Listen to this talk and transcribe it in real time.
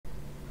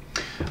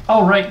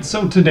Alright,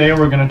 so today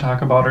we're going to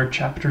talk about our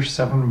Chapter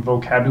 7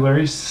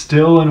 vocabulary,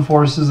 still in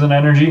forces and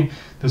energy.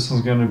 This is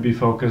going to be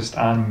focused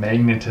on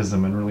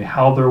magnetism and really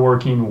how they're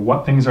working,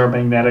 what things are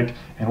magnetic,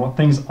 and what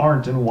things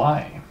aren't and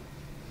why.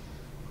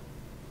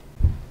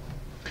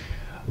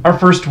 Our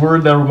first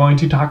word that we're going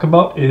to talk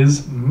about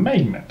is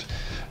magnet.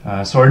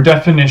 So our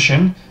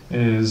definition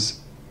is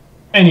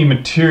any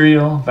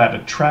material that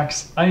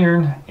attracts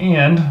iron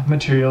and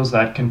materials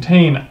that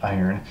contain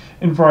iron.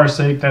 And for our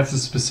sake, that's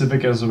as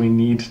specific as we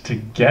need to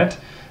get.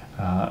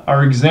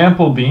 Our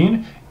example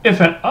being, if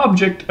an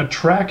object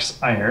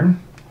attracts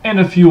iron and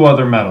a few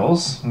other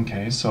metals,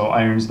 okay, so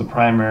iron's the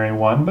primary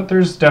one, but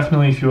there's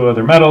definitely a few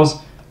other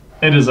metals,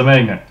 it is a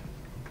magnet.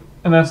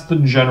 And that's the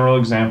general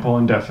example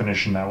and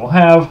definition that we'll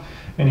have.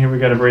 And here we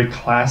got a very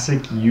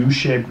classic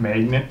U-shaped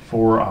magnet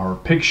for our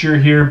picture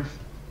here.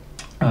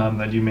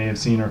 That you may have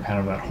seen, or kind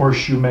of that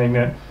horseshoe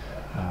magnet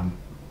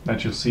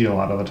that you'll see a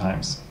lot of the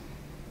times.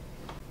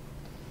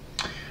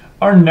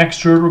 Our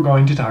next word we're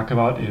going to talk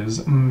about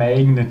is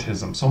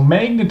magnetism. So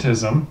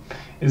magnetism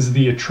is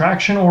the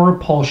attraction or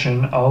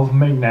repulsion of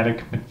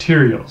magnetic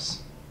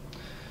materials.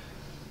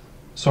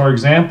 So our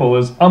example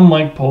is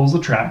unlike poles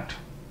attract,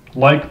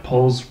 like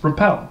poles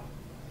repel.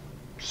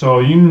 So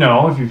you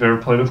know, if you've ever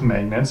played with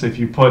magnets, if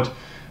you put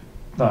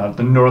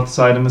the north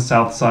side and the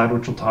south side,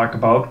 which we'll talk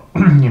about,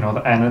 you know,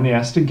 the N and the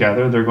S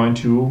together, they're going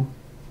to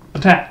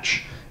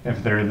attach.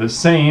 If they're the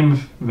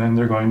same, then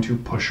they're going to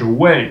push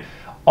away.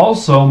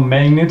 Also,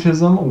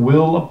 magnetism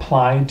will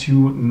apply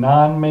to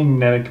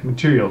non-magnetic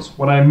materials.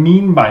 What I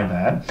mean by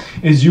that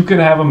is you could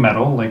have a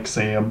metal, like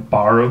say a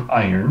bar of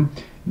iron,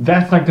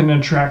 that's not going to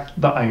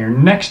attract the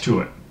iron next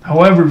to it.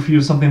 However, if you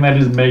have something that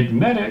is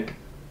magnetic,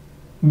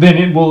 then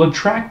it will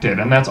attract it,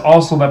 and that's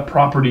also that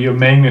property of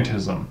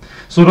magnetism.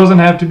 So it doesn't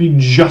have to be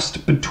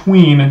just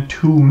between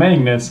two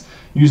magnets.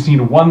 You just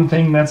need one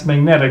thing that's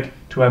magnetic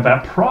to have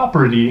that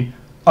property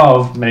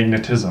of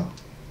magnetism.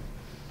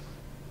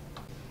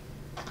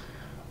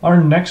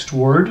 Our next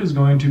word is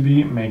going to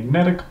be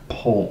magnetic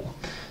pole.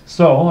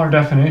 So our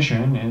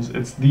definition is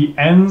it's the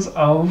ends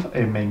of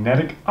a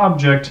magnetic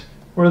object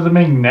where the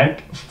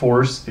magnetic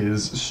force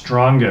is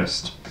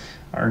strongest.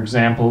 Our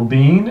example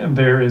being,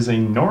 there is a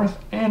north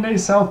and a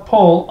south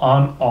pole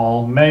on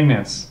all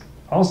magnets.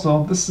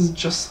 Also, this is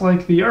just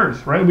like the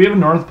Earth, right? We have a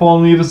north pole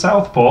and we have a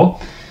south pole.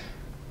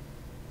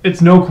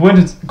 It's no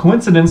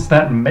coincidence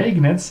that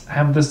magnets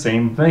have the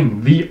same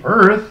thing. The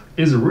Earth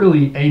is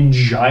really a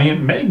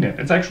giant magnet.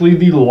 It's actually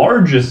the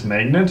largest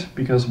magnet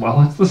because,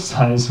 well, it's the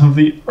size of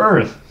the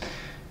Earth.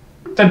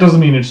 That doesn't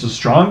mean it's the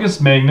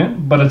strongest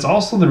magnet, but it's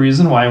also the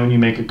reason why when you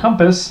make a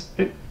compass,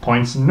 it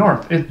points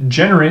north. It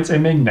generates a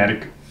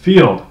magnetic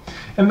field.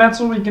 And that's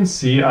what we can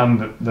see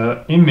on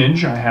the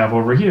image I have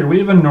over here. We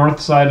have a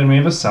north side and we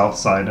have a south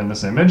side in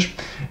this image.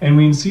 And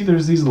we can see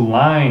there's these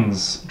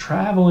lines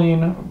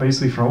traveling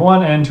basically from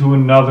one end to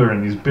another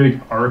in these big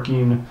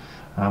arcing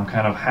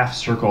kind of half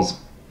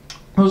circles.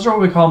 Those are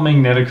what we call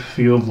magnetic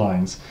field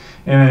lines.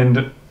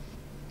 And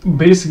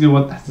basically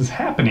what is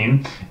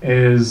happening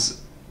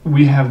is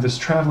we have this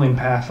traveling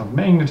path of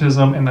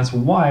magnetism, and that's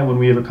why when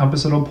we have a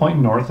compass it'll point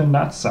north and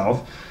not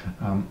south.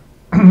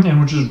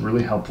 And which is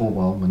really helpful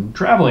when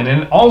traveling.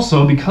 And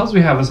also, because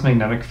we have this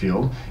magnetic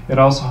field, it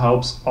also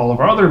helps all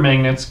of our other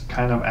magnets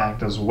kind of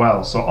act as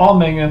well. So all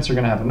magnets are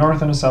going to have a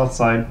north and a south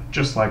side,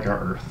 just like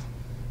our Earth.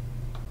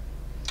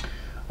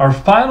 Our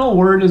final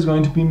word is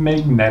going to be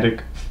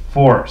magnetic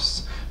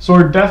force. So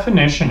our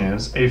definition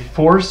is a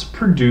force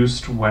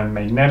produced when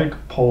magnetic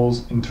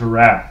poles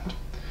interact.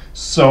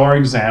 So our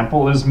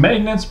example is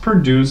magnets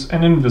produce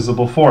an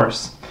invisible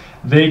force.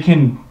 They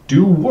can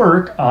do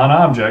work on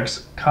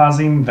objects,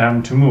 causing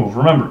them to move.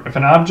 Remember, if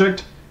an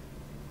object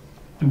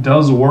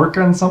does work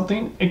on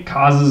something, it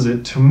causes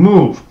it to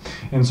move.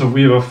 And so if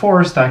we have a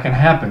force, that can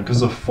happen,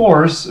 because a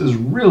force is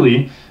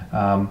really,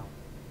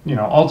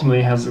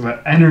 ultimately has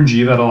that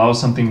energy that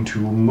allows something to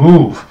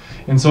move.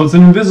 And so it's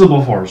an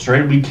invisible force,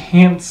 right? We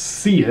can't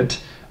see it.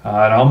 It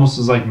almost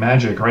is like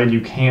magic, right? You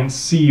can't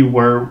see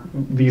where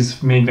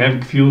these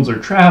magnetic fields are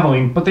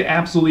traveling, but they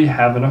absolutely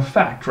have an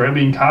effect, right?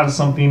 We can cause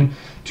something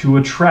to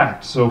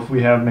attract. So if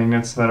we have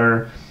magnets that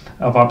are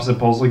of opposite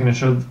poles looking at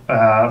each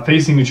other,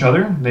 facing each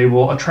other, they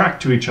will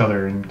attract to each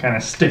other and kind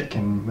of stick,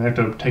 and we have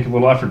to take a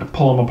little effort to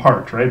pull them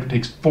apart, right? It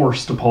takes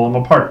force to pull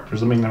them apart.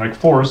 There's a magnetic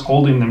force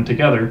holding them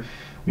together.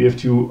 We have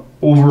to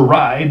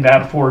override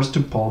that force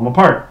to pull them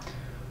apart.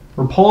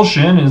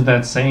 Repulsion is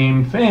that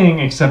same thing,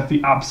 except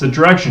the opposite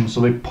direction, so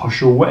they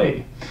push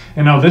away.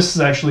 And now this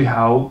is actually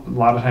how a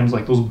lot of times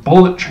like those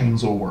bullet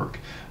trains will work.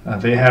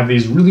 They have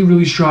these really,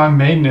 really strong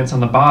magnets on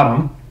the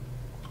bottom,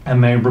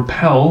 and they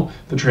repel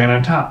the train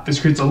on top. This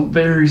creates a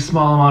very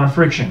small amount of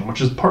friction, which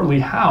is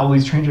partly how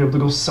these trains are able to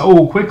go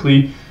so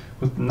quickly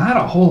with not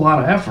a whole lot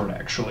of effort,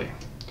 actually.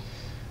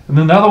 And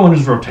then the other one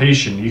is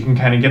rotation. You can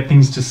kind of get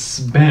things to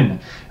spin.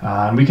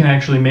 And we can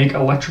actually make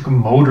electric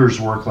motors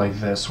work like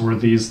this, where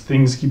these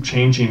things keep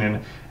changing,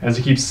 and as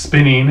it keeps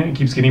spinning, it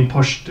keeps getting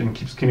pushed and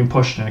keeps getting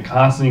pushed, and it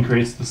constantly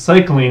creates the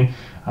cycling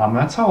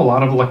That's how a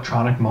lot of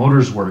electronic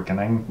motors work,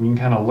 and we can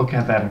kind of look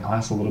at that in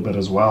class a little bit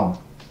as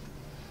well.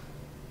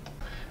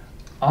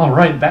 All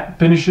right, that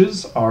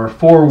finishes our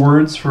 4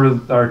 words for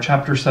our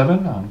Chapter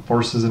 7 on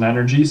forces and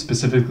energy,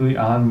 specifically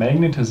on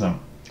magnetism.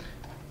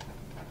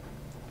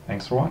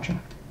 Thanks for watching.